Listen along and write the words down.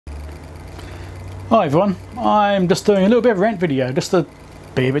Hi everyone, I'm just doing a little bit of a rant video just to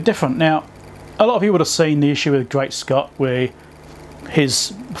be a bit different. Now, a lot of you would have seen the issue with Great Scott where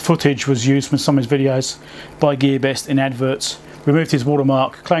his footage was used from some of his videos by GearBest in adverts, removed his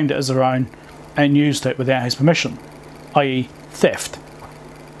watermark, claimed it as their own and used it without his permission, i.e. theft.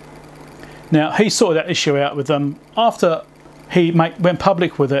 Now, he sorted that issue out with them after he went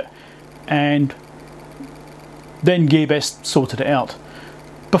public with it, and then GearBest sorted it out.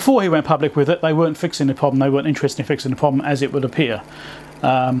 Before he went public with it, they weren't fixing the problem, they weren't interested in fixing the problem as it would appear.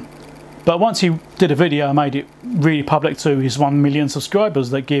 But once he did a video and made it really public to his 1 million subscribers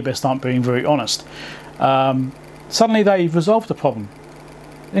that GearBest aren't being very honest, suddenly they resolved the problem.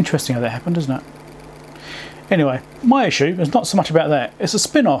 Interesting how that happened, isn't it? Anyway, my issue is not so much about that, it's a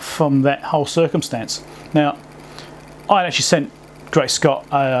spin-off from that whole circumstance. Now, I actually sent Great Scott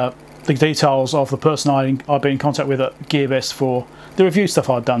the details of the person I'd been in contact with at GearBest for the review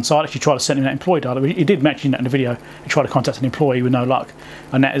stuff I'd done, so I actually tried to send him that employee data. He did mention that in the video. He tried to contact an employee with no luck,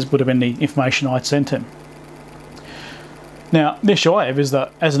 and that would have been the information I'd sent him. Now, the issue I have is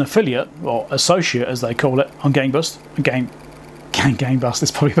that as an affiliate, or associate as they call it, on GearBest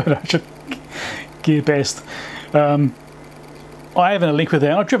is probably better, GearBest. I have a link with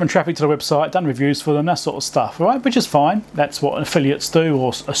them. I've driven traffic to the website, done reviews for them, that sort of stuff, right? Which is fine. That's what affiliates do,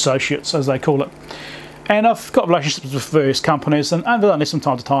 or associates as they call it. And I've got relationships with various companies, and I've done this from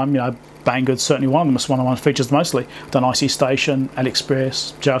time to time. You know, Banggood's certainly one of them. It's one of my features mostly. I've done IC Station,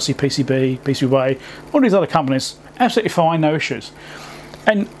 AliExpress, JLC PCB, PCBWay, all these other companies. Absolutely fine, no issues.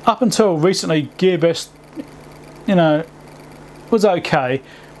 And up until recently, GearBest, you know, was okay.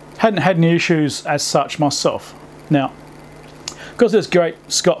 Hadn't had any issues as such myself. Now, because of this Great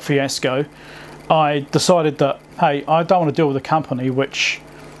Scott fiasco, I decided that, hey, I don't want to deal with a company which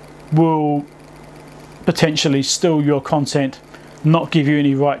will potentially steal your content, not give you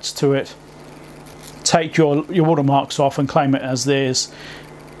any rights to it, take your watermarks off and claim it as theirs,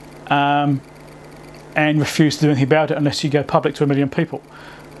 and refuse to do anything about it unless you go public to 1 million people.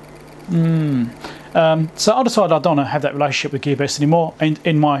 So I decided I don't want to have that relationship with GearBest anymore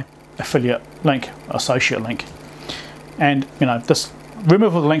in my affiliate link, associate link. And, you know, just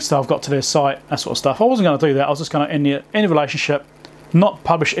remove all the links that I've got to their site, that sort of stuff. I wasn't going to do that. I was just going to end the relationship, not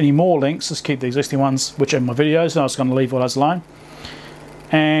publish any more links, just keep the existing ones, which are in my videos, and I was going to leave all those alone,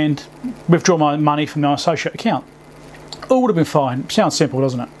 and withdraw my money from my associate account. All would have been fine. Sounds simple,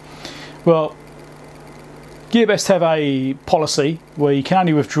 doesn't it? Well, GearBest have a policy where you can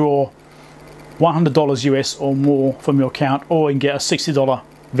only withdraw $100 US or more from your account, or you can get a $60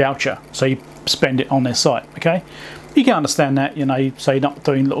 voucher, so you spend it on their site, okay? You can understand that, you know, so you're not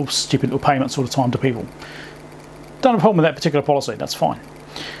doing little stupid little payments all the time to people. Don't have a problem with that particular policy, that's fine.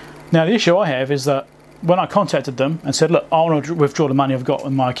 Now the issue I have is that when I contacted them and said, look, I want to withdraw the money I've got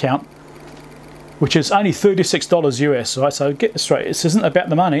in my account, which is only $36 US, right? So get this straight, this isn't about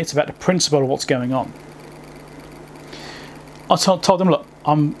the money, it's about the principle of what's going on. I told them, look,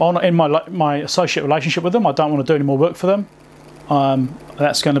 I'm in my associate relationship with them, I don't want to do any more work for them.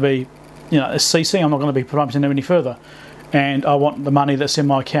 That's going to be, you know, it's ceasing, I'm not going to be promoting them any further. And I want the money that's in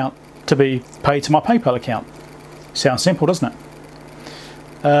my account to be paid to my PayPal account. Sounds simple, doesn't it?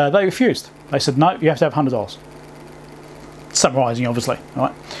 They refused. They said, no, you have to have $100. Summarising, obviously.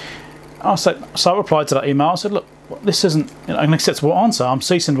 All right. So I replied to that email. I said, look, this isn't, you know, an acceptable answer. I'm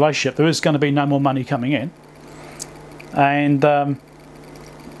ceasing the relationship. There is going to be no more money coming in. And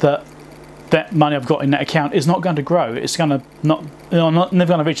that money I've got in that account is not going to grow. It's going to not, you know, I'm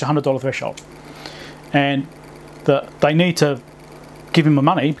never going to reach the $100 threshold. And that they need to give him my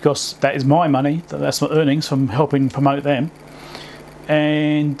money because that is my money, that's my earnings from helping promote them,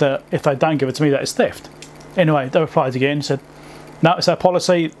 and if they don't give it to me, that is theft. Anyway, they replied again, said no, it's our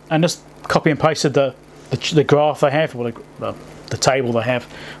policy, and just copy and pasted the graph they have, or the table they have,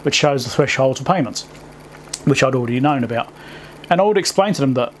 which shows the thresholds for payments, which I'd already known about. And I would explain to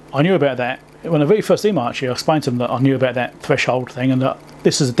them that I knew about that. When the very first email, actually, I explained to them that I knew about that threshold thing, and that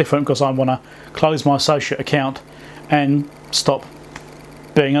this is different because I want to close my associate account and stop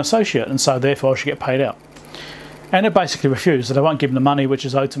being an associate, and so therefore I should get paid out. And they basically refused, that I won't give them the money which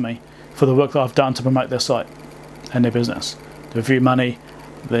is owed to me for the work that I've done to promote their site and their business. The review money,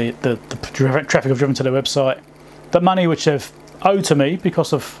 the traffic I've driven to their website, the money which they've owed to me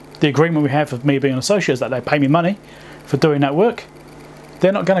because of the agreement we have of me being an associate, is that they pay me money for doing that work.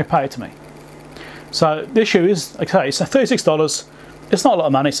 They're not going to pay it to me. So the issue is, okay, so $36, it's not a lot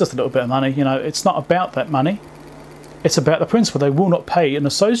of money, it's just a little bit of money, you know, it's not about that money. It's about the principle. They will not pay an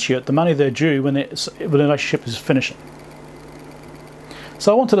associate the money they're due when the relationship is finishing.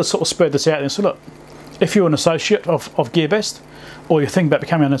 So I wanted to sort of spread this out and say, look, if you're an associate of GearBest, or you think about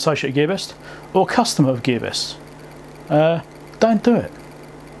becoming an associate of GearBest, or a customer of GearBest, don't do it.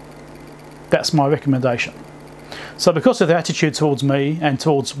 That's my recommendation. So because of the attitude towards me and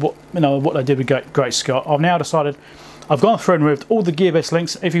towards what they did with Great Scott, I've now decided, I've gone through and removed all the GearBest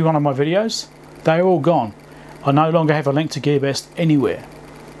links, every one of my videos. They're all gone. I no longer have a link to GearBest anywhere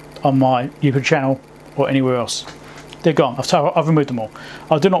on my YouTube channel or anywhere else. They're gone. I've removed them all.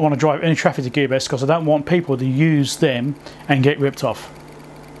 I do not want to drive any traffic to GearBest because I don't want people to use them and get ripped off.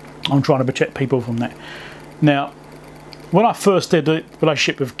 I'm trying to protect people from that. Now, when I first did the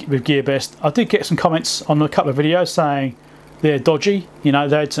relationship with GearBest, I did get some comments on a couple of videos saying they're dodgy. You know,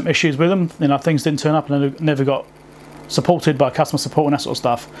 they had some issues with them. You know, things didn't turn up and they never got supported by customer support and that sort of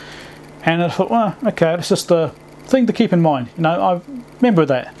stuff. And I thought, well, okay, that's just a thing to keep in mind. You know, I remember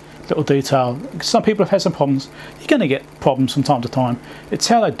that little detail. Some people have had some problems. You're going to get problems from time to time. It's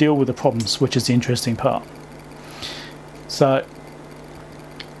how they deal with the problems which is the interesting part. So,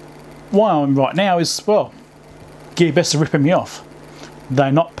 why I'm right now is, well, GearBest are ripping me off.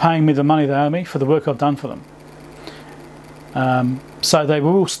 They're not paying me the money they owe me for the work I've done for them. So they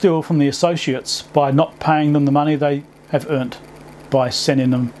will steal from the associates by not paying them the money they have earned by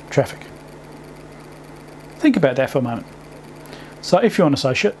sending them traffic. Think about that for a moment. So if you're an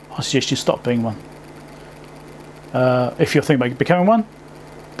associate, I suggest you stop being one. If you're thinking about becoming one,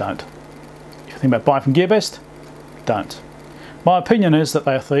 don't. If you're thinking about buying from GearBest, don't. My opinion is that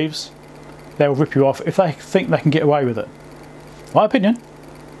they are thieves. They will rip you off if they think they can get away with it. My opinion.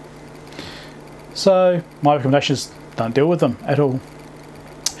 So my recommendation is don't deal with them at all.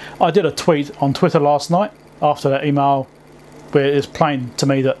 I did a tweet on Twitter last night after that email where it is plain to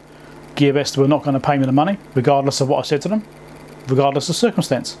me that GearBest were not going to pay me the money regardless of what I said to them, regardless of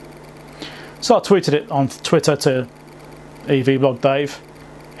circumstance. So I tweeted it on Twitter to EVblog Dave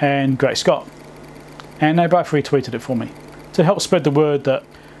and Great Scott, and they both retweeted it for me to help spread the word that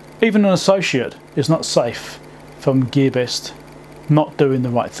even an associate is not safe from GearBest not doing the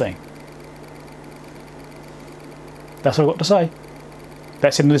right thing. That's all I've got to say.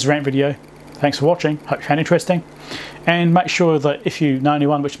 That's it in this rant video. Thanks for watching. Hope you found it interesting. And make sure that if you know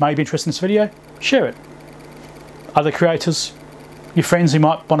anyone which may be interested in this video, share it. Other creators, your friends who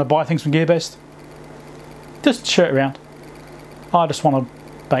might want to buy things from GearBest, just share it around. I just want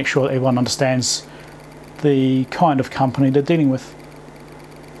to make sure that everyone understands the kind of company they're dealing with.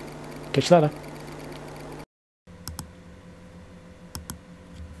 Catch you later.